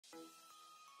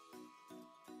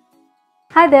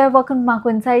Hi there, welcome to Marco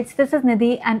Insights. This is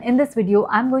Nidhi, and in this video,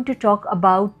 I'm going to talk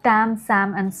about TAM,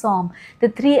 SAM, and SOM, the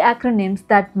three acronyms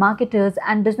that marketers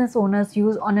and business owners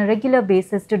use on a regular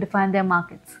basis to define their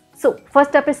markets. So,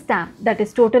 first up is TAM, that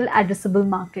is Total Addressable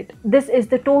Market. This is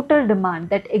the total demand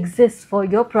that exists for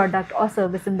your product or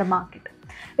service in the market.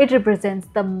 It represents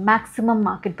the maximum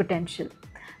market potential.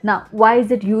 Now, why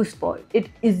is it used for? It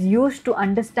is used to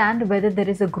understand whether there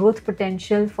is a growth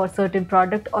potential for certain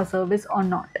product or service or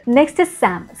not. Next is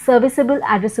SAM, Serviceable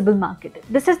Addressable Market.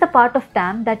 This is the part of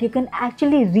TAM that you can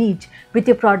actually reach with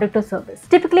your product or service,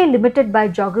 typically limited by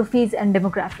geographies and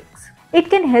demographics.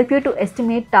 It can help you to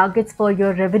estimate targets for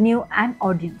your revenue and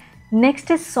audience.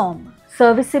 Next is SOM,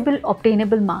 Serviceable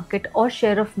Obtainable Market or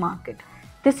Share of Market.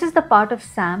 This is the part of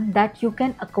SAM that you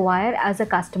can acquire as a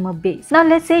customer base. Now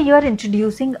let's say you are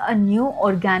introducing a new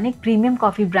organic premium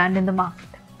coffee brand in the market.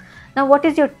 Now what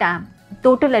is your TAM?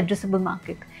 Total Addressable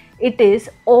Market. It is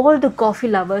all the coffee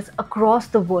lovers across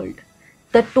the world.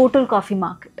 The total coffee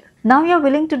market. Now you're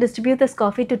willing to distribute this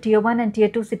coffee to tier 1 and tier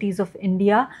 2 cities of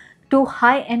India to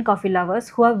high-end coffee lovers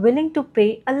who are willing to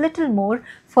pay a little more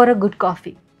for a good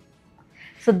coffee.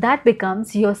 So that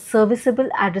becomes your Serviceable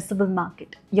Addressable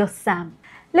Market, your SAM.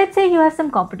 Let's say you have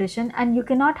some competition and you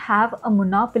cannot have a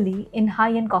monopoly in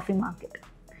high-end coffee market.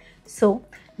 So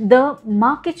the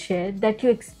market share that you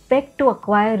expect to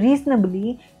acquire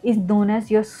reasonably is known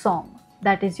as your SOM,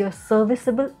 that is your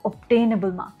Serviceable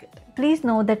Obtainable Market. Please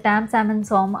know that TAM, SAM and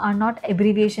SOM are not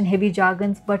abbreviation heavy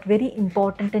jargons but very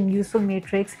important and useful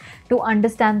metrics to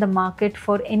understand the market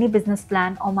for any business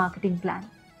plan or marketing plan.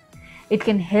 It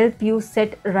can help you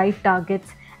set right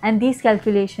targets, and these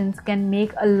calculations can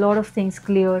make a lot of things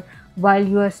clear while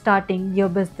you are starting your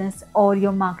business or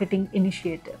your marketing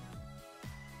initiative.